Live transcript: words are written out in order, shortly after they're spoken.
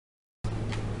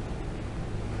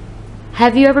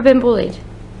Have you ever been bullied?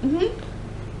 Mm-hmm.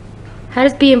 How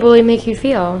does being bullied make you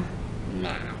feel?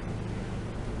 Nah.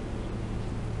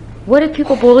 What have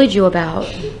people bullied you about?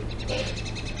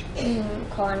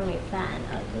 Calling me fat and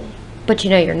ugly. But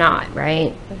you know you're not,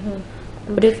 right?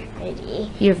 Mm-hmm. What if Pretty.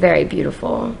 you're very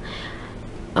beautiful?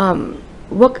 How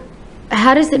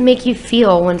does it make you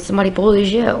feel when somebody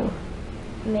bullies you?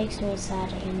 It makes me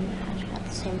sad and mad at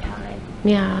the same time.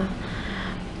 Yeah.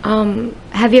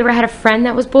 Have you ever had a friend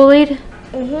that was bullied?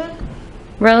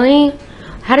 Mm-hmm. Really?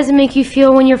 How does it make you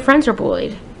feel when your friends are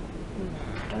bullied?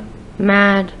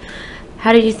 Mad.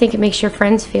 How do you think it makes your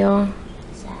friends feel?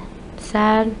 Sad.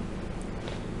 Sad.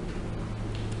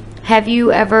 Have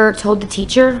you ever told the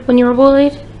teacher when you were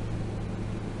bullied?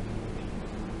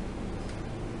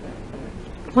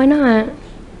 Why not?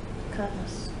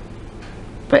 Because.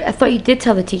 But I thought you did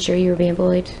tell the teacher you were being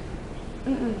bullied.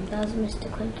 That was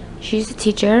Mr. Clinton. She's a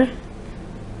teacher.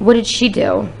 What did she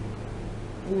do?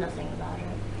 Nothing about it.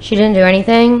 She didn't do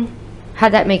anything?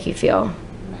 How'd that make you feel?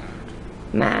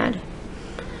 Mad. Mad.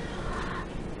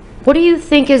 What do you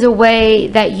think is a way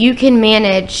that you can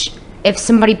manage if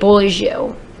somebody bullies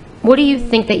you? What do you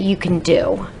think that you can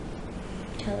do?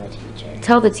 Tell the teacher.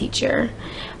 Tell the teacher.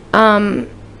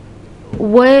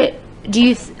 What do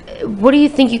you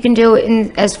think you can do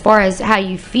as far as how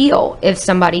you feel if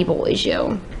somebody bullies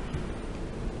you?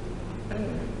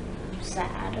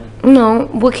 Sad. No,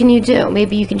 what can you do?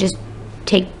 Maybe you can just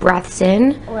take breaths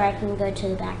in. Or I can go to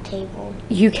the back table.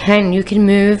 You can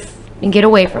move and get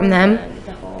away from them.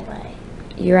 The whole way.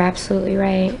 You're absolutely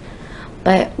right.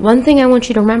 But one thing I want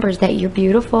you to remember is that you're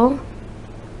beautiful.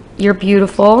 You're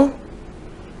beautiful.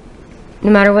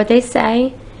 No matter what they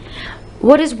say.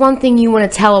 What is one thing you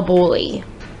want to tell a bully?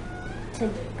 To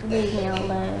leave me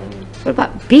alone. What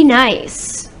about be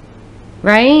nice?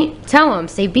 Right? Tell them.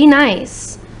 Say be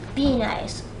nice. Be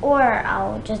nice.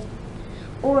 Or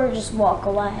just walk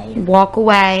away. Walk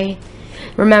away.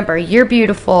 Remember, you're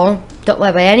beautiful. Don't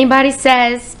let what anybody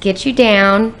says get you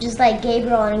down. Just like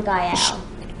Gabriel and Gael.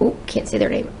 Oh, can't say their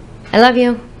name. I love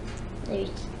you.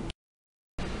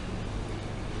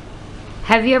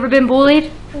 Have you ever been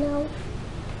bullied? No.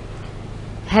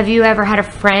 Have you ever had a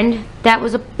friend that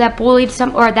was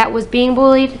that was being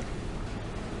bullied?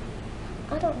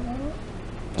 I don't know.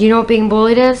 Do you know what being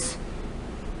bullied is?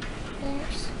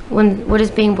 Yes. What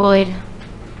is being bullied?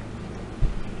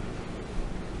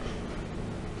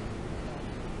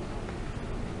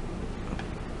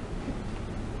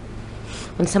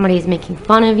 When somebody is making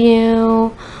fun of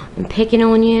you and picking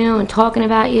on you and talking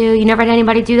about you. You never had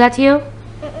anybody do that to you?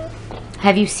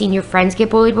 Have you seen your friends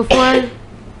get bullied before?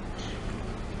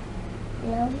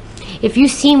 No. If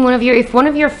one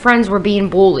of your friends were being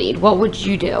bullied, what would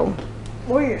you do?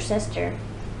 Or your sister.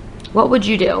 What would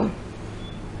you do?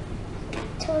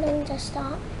 Tell them to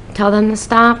stop. Tell them to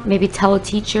stop? Maybe tell a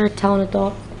teacher, tell an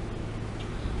adult?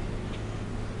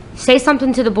 Say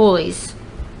something to the bullies.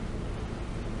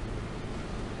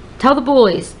 Tell the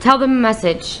bullies. Tell them a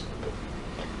message.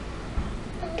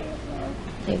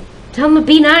 Tell them to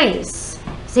be nice.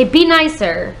 Say, be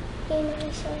nicer. Be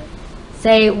nicer.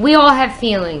 Say, we all have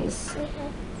feelings.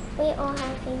 We all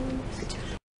have feelings.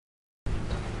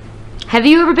 Have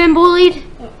you ever been bullied?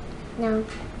 No.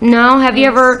 No? Have you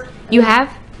ever? You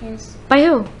have? Yes. By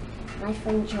who? My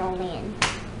friend Julian.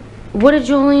 What did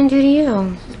Julian do to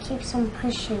you? He keeps on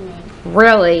pushing me.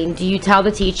 Really? Do you tell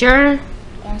the teacher?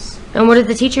 Yes. And what did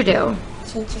the teacher do?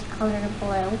 Change his color to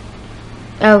blue.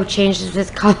 Oh, changed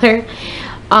his color.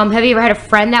 Have you ever had a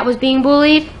friend that was being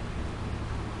bullied?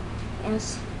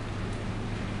 Yes.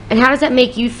 And how does that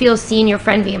make you feel seeing your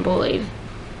friend being bullied?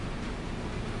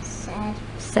 Sad.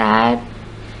 Sad?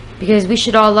 Because we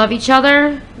should all love each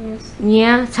other? Yes.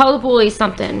 Yeah? Tell the bullies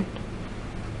something.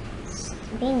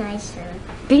 Be nicer.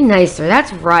 Be nicer.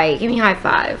 That's right. Give me a high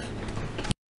five.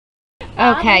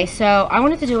 Okay, so I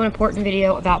wanted to do an important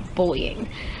video about bullying.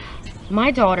 My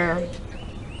daughter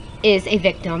is a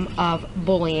victim of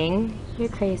bullying. You're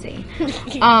crazy.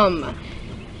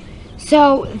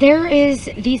 So there is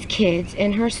these kids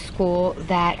in her school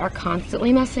that are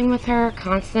constantly messing with her,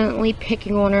 constantly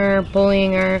picking on her,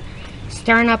 bullying her,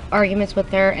 stirring up arguments with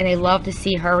her, and they love to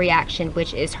see her reaction,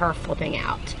 which is her flipping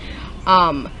out.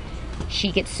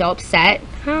 She gets so upset,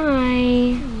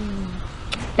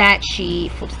 that she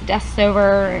flips the desks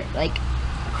over, like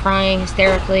crying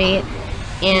hysterically,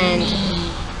 and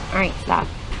alright, stop.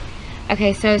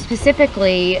 Okay, so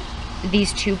specifically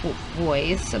these two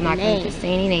boys, I'm not going to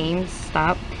say any names,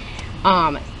 stop.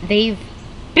 They've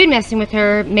been messing with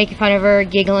her, making fun of her,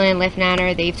 giggling, laughing at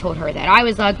her. They've told her that I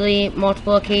was ugly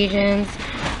multiple occasions,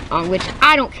 which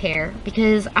I don't care,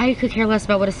 because I could care less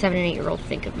about what a 7 and 8-year-old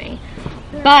think of me.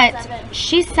 But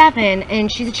she's 7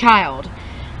 and she's a child.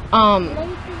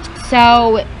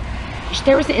 So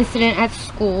there was an incident at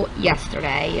school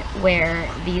yesterday where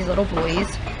these little boys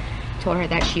told her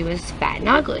that she was fat and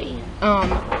ugly.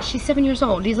 She's 7 years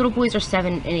old. These little boys are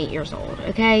 7 and 8 years old.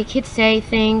 Okay, kids say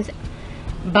things,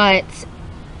 but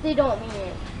they don't mean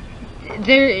it.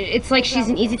 It's like she's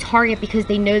an easy target because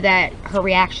they know that her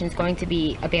reaction is going to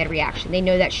be a bad reaction. They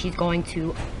know that she's going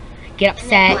to get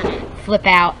upset, flip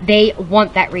out. They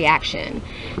want that reaction.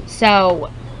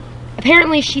 So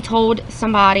apparently she told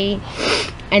somebody,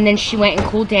 and then she went and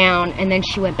cooled down, and then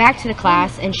she went back to the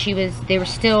class, and they were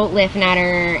still laughing at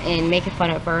her and making fun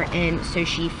of her, and so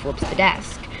she flips the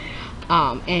desk.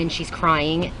 And she's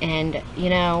crying, and you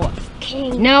know,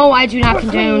 no, I do not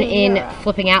condone in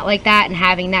flipping out like that and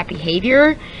having that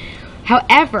behavior.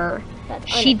 However,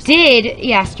 she did,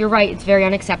 yes, you're right, it's very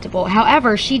unacceptable.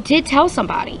 However, she did tell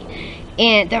somebody,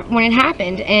 and that when it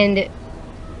happened, and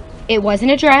it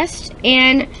wasn't addressed,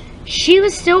 and she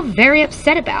was still very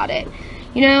upset about it.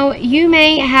 You know, you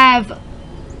may have,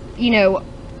 you know,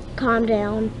 calm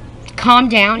down,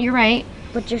 you're right,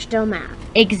 but you're still mad.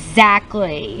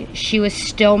 Exactly. She was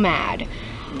still mad.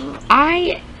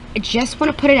 I just want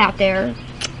to put it out there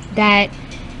that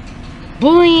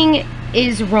bullying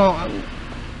is wrong.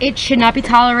 It should not be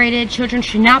tolerated. Children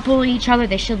should not bully each other.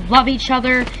 They should love each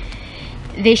other.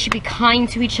 They should be kind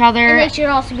to each other. And they should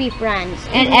also be friends.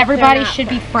 And everybody should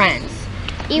be friends.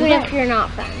 Even if you're not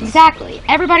friends. Exactly.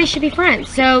 Everybody should be friends.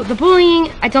 So the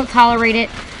bullying, I don't tolerate it.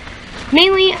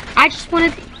 Mainly, I just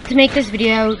wanted to make this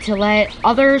video to let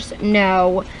others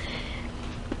know,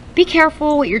 be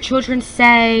careful what your children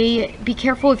say. Be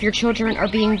careful if your children are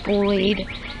being bullied.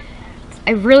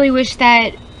 I really wish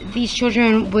that these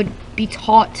children would be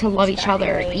taught to love each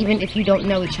other, even if you don't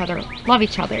know each other. Love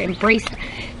each other, embrace,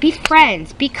 be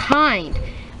friends, be kind,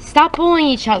 stop bullying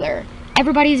each other.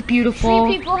 Everybody's beautiful.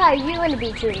 Treat people how you want to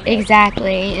be treated.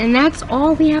 Exactly, and that's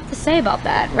all we have to say about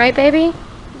that, right, baby?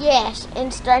 Yes,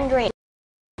 and stand great.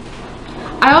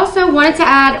 I also wanted to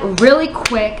add really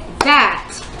quick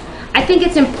that I think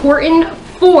it's important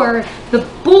for the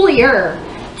bullier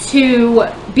to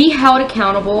be held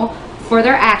accountable for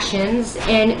their actions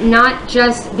and not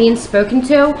just being spoken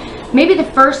to. Maybe the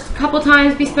first couple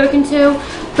times be spoken to,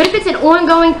 but if it's an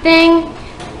ongoing thing,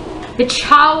 the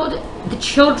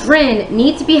children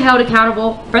need to be held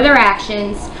accountable for their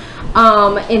actions.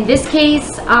 In this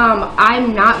case,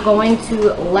 I'm not going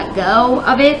to let go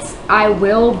of it. I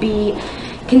will be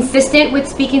consistent with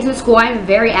speaking to the school. I'm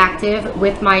very active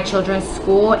with my children's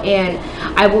school, and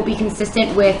I will be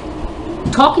consistent with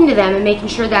talking to them and making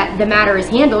sure that the matter is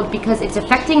handled, because it's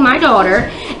affecting my daughter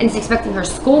and it's affecting her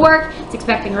schoolwork, it's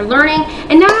affecting her learning,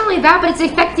 and not only that, but it's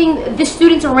affecting the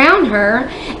students around her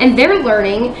and their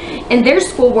learning and their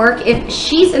schoolwork if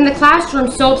she's in the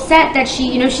classroom so upset that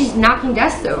she's knocking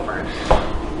desks over.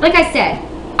 Like I said,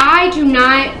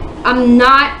 I'm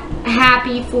not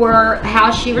happy for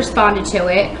how she responded to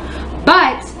it,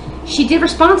 but she did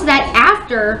respond to that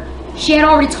after she had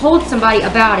already told somebody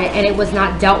about it, and it was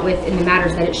not dealt with in the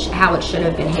matters that how it should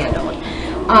have been handled.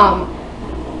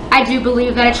 I do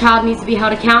believe that a child needs to be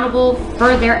held accountable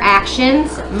for their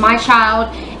actions. My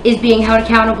child is being held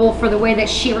accountable for the way that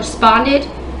she responded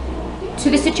to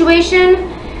the situation.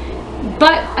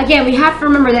 But again, we have to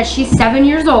remember that she's 7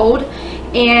 years old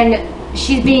and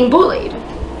she's being bullied.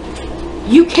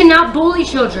 You cannot bully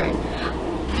children.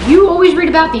 You always read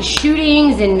about these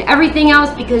shootings and everything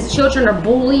else because children are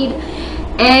bullied,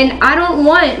 and I don't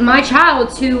want my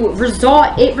child to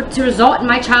result in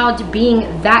my child to being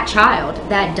that child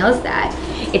that does that.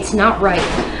 It's not right.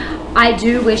 I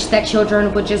do wish that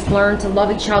children would just learn to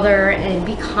love each other and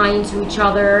be kind to each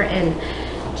other and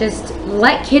just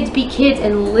let kids be kids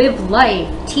and live life.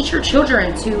 Teach your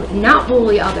children to not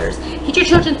bully others. Teach your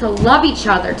children to love each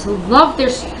other, to love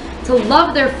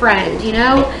their friend, you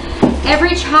know?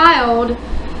 Every child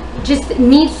just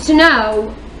needs to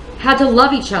know how to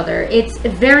love each other. It's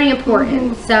very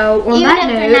important. So on that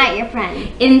note, they're not your friend.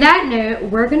 In that note,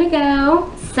 we're gonna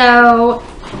go. So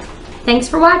thanks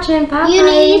for watching.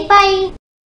 Bye. Bye.